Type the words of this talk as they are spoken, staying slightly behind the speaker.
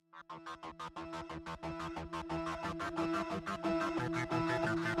Hey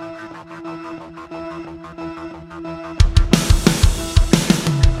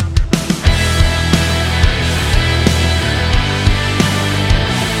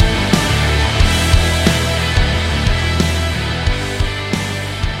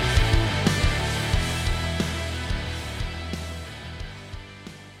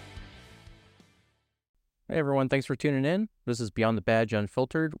everyone, thanks for tuning in. This is Beyond the Badge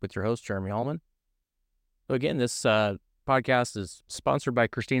Unfiltered with your host, Jeremy Allman. So again, this podcast is sponsored by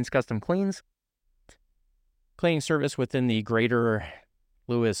Christine's Custom Cleans, cleaning service within the greater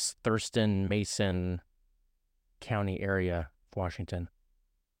Lewis, Thurston, Mason County area of Washington.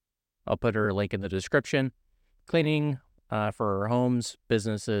 I'll put her link in the description. Cleaning for her homes,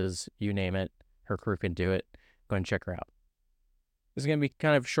 businesses, you name it. Her crew can do it. Go and check her out. This is going to be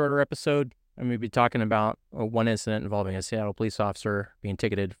kind of a shorter episode. I'm going to be talking about one incident involving a Seattle police officer being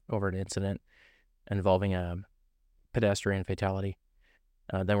ticketed over an incident involving a pedestrian fatality.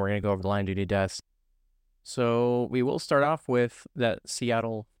 Then we're going to go over the line duty deaths. So we will start off with that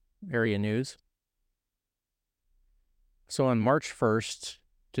Seattle area news. So on March 1st,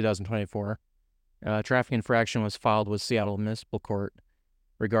 2024, a traffic infraction was filed with Seattle Municipal Court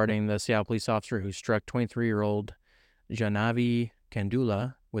regarding the Seattle police officer who struck 23-year-old Janavi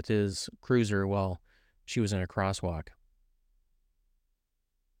Kandula with his cruiser while she was in a crosswalk.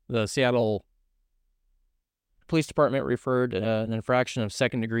 The Seattle Police Department referred an infraction of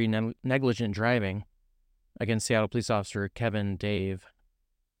second-degree negligent driving against Seattle police officer Kevin Dave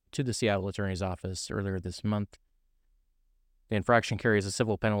to the Seattle Attorney's Office earlier this month. The infraction carries a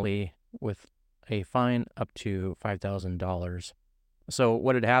civil penalty with a fine up to $5,000. So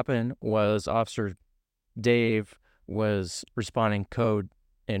what had happened was Officer Dave was responding code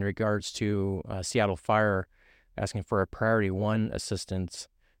in regards to Seattle Fire asking for a priority 1 assistance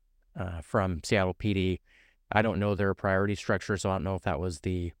from Seattle PD. I don't know their priority structure, so I don't know if that was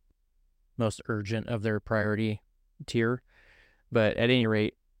the most urgent of their priority tier. But at any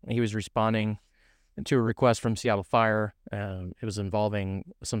rate, he was responding to a request from Seattle Fire. It was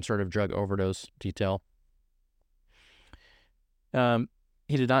involving some sort of drug overdose detail.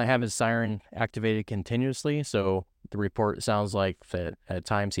 He did not have his siren activated continuously, so the report sounds like that at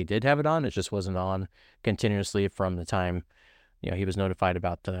times he did have it on. It just wasn't on continuously from the time, he was notified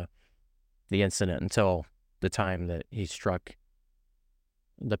about the incident until the time that he struck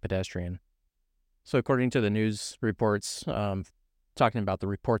the pedestrian. So according to the news reports, talking about the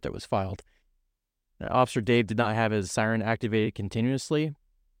report that was filed, Officer Dave did not have his siren activated continuously.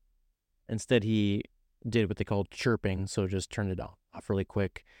 Instead, he did what they called chirping, so just turned it off really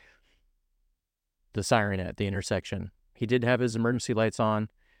quick, the siren at the intersection. He did have his emergency lights on.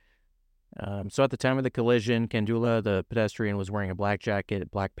 So at the time of the collision, Kandula, the pedestrian, was wearing a black jacket,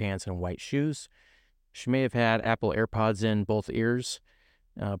 black pants, and white shoes. She may have had Apple AirPods in both ears,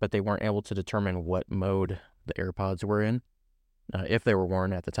 but they weren't able to determine what mode the AirPods were in, if they were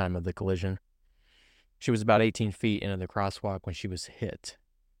worn at the time of the collision. She was about 18 feet into the crosswalk when she was hit.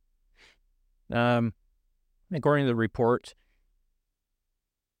 According to the report,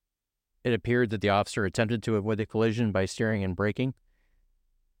 it appeared that the officer attempted to avoid the collision by steering and braking,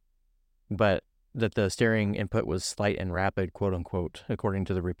 but that the steering input was slight and rapid, quote unquote, according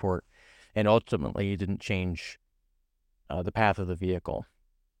to the report, and ultimately didn't change the path of the vehicle.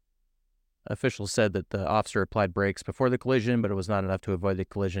 Officials said that the officer applied brakes before the collision, but it was not enough to avoid the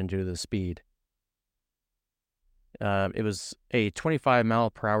collision due to the speed. It was a 25 mile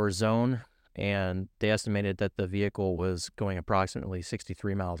per hour zone, and they estimated that the vehicle was going approximately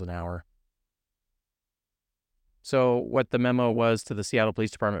 63 miles an hour. So what the memo was to the Seattle Police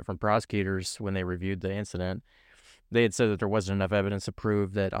Department from prosecutors when they reviewed the incident, they had said that there wasn't enough evidence to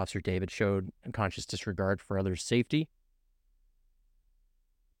prove that Officer David showed conscious disregard for others' safety.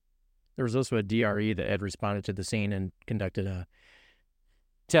 There was also a DRE that had responded to the scene and conducted a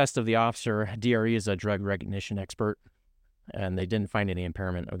test of the officer. DRE is a drug recognition expert, and they didn't find any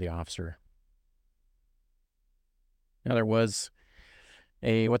impairment of the officer. Now, there was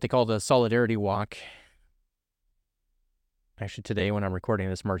what they called a solidarity walk. Actually, today, when I'm recording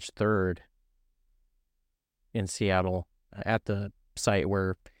this, March 3rd, in Seattle, at the site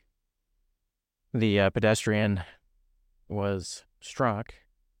where the pedestrian was struck,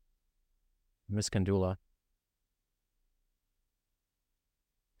 Miss Kandula.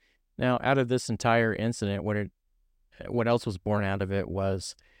 Now, out of this entire incident, what else was born out of it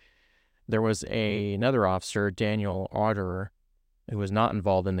was there was another officer, Daniel Otterer, who was not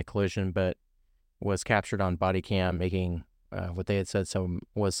involved in the collision, but was captured on body cam making what they had said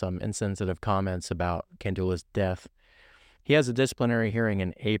was some insensitive comments about Kandula's death. He has a disciplinary hearing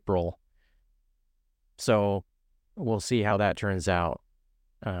in April, so we'll see how that turns out.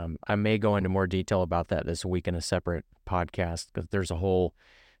 I may go into more detail about that this week in a separate podcast, because there's a whole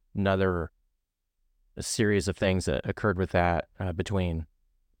another series of things that occurred with that between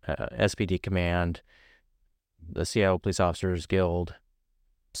SPD Command, the Seattle Police Officers Guild.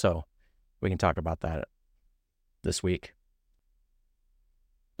 So we can talk about that this week.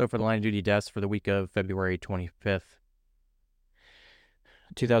 So for the line of duty deaths for the week of February 25th,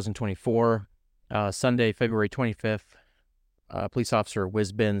 2024, Sunday, February 25th, police officer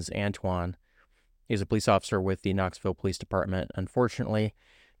Whizbins Antoine. He's a police officer with the Knoxville Police Department. Unfortunately,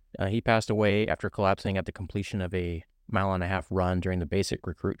 he passed away after collapsing at the completion of a 1.5-mile run during the basic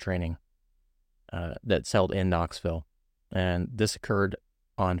recruit training that's held in Knoxville. And this occurred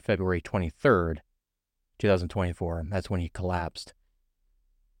on February 23rd, 2024. That's when he collapsed.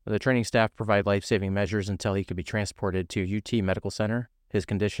 The training staff provided life-saving measures until he could be transported to UT Medical Center. His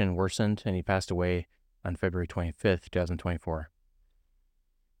condition worsened, and he passed away on February 25th, 2024.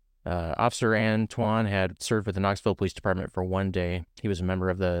 Officer Antoine had served with the Knoxville Police Department for 1 day. He was a member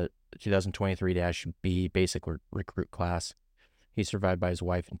of the 2023-B basic recruit class. He's survived by his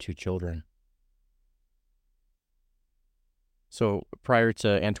wife and 2 children. So prior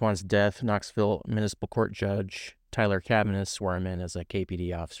to Antoine's death, Knoxville Municipal Court Judge Tyler Cabanis swore him in as a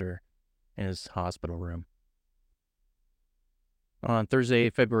KPD officer in his hospital room. On Thursday,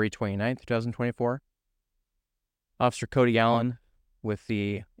 February 29th, 2024, Officer Cody Allen with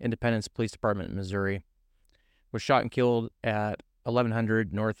the Independence Police Department in Missouri was shot and killed at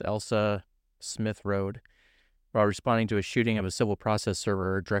 1100 North Elsa Smith Road while responding to a shooting of a civil process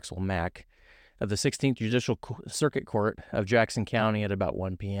server, Drexel Mack, of the 16th Judicial Circuit Court of Jackson County at about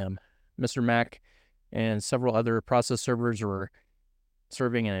 1 p.m. Mr. Mack and several other process servers were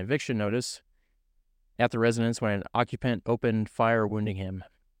serving an eviction notice at the residence when an occupant opened fire, wounding him.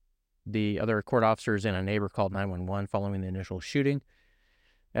 The other court officers and a neighbor called 911 following the initial shooting.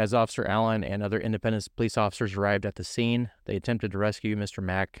 As Officer Allen and other Independence police officers arrived at the scene, they attempted to rescue Mr.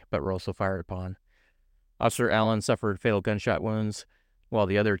 Mack, but were also fired upon. Officer Allen suffered fatal gunshot wounds, while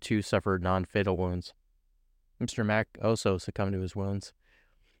the other 2 suffered non-fatal wounds. Mr. Mack also succumbed to his wounds.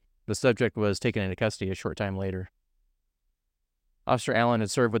 The subject was taken into custody a short time later. Officer Allen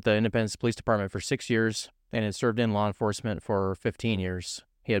had served with the Independence Police Department for 6 years and had served in law enforcement for 15 years.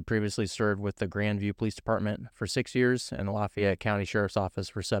 He had previously served with the Grandview Police Department for 6 years and the Lafayette County Sheriff's Office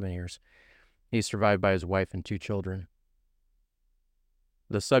for 7 years. He's survived by his wife and 2 children.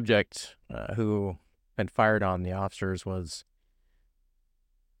 The subject who had fired on the officers was,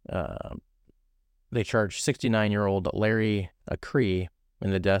 they charged 69-year-old Larry Acree in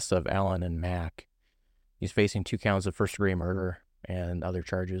the deaths of Allen and Mack. He's facing 2 counts of first-degree murder and other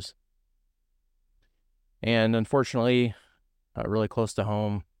charges. And unfortunately, really close to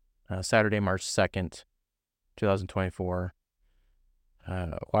home, Saturday, March 2nd, 2024,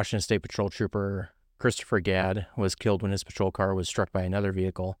 Washington State Patrol Trooper Christopher Gadd was killed when his patrol car was struck by another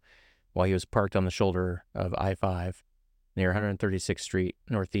vehicle while he was parked on the shoulder of I-5 near 136th Street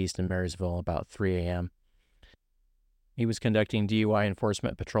Northeast in Marysville about 3 a.m. He was conducting DUI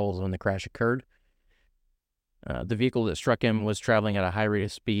enforcement patrols when the crash occurred. The vehicle that struck him was traveling at a high rate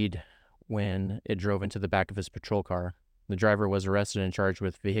of speed when it drove into the back of his patrol car. The driver was arrested and charged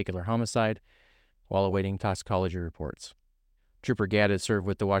with vehicular homicide while awaiting toxicology reports. Trooper Gadd had served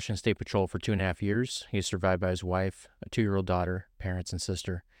with the Washington State Patrol for 2.5 years. He is survived by his wife, a 2-year-old daughter, parents, and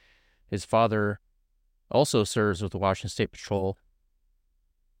sister. His father also serves with the Washington State Patrol,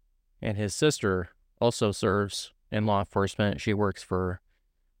 and his sister also serves in law enforcement. She works for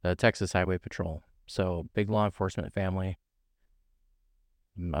the Texas Highway Patrol. So, big law enforcement family.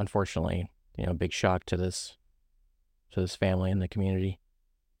 Unfortunately, big shock to this family and the community.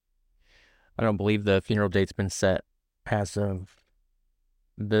 I don't believe the funeral date's been set as of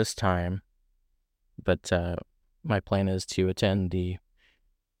this time, but my plan is to attend the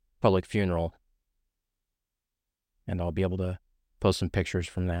public funeral, and I'll be able to post some pictures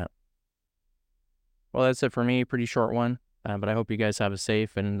from that. Well, that's it for me. Pretty short one, but I hope you guys have a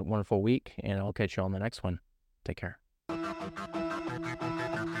safe and wonderful week, and I'll catch you on the next one. Take care.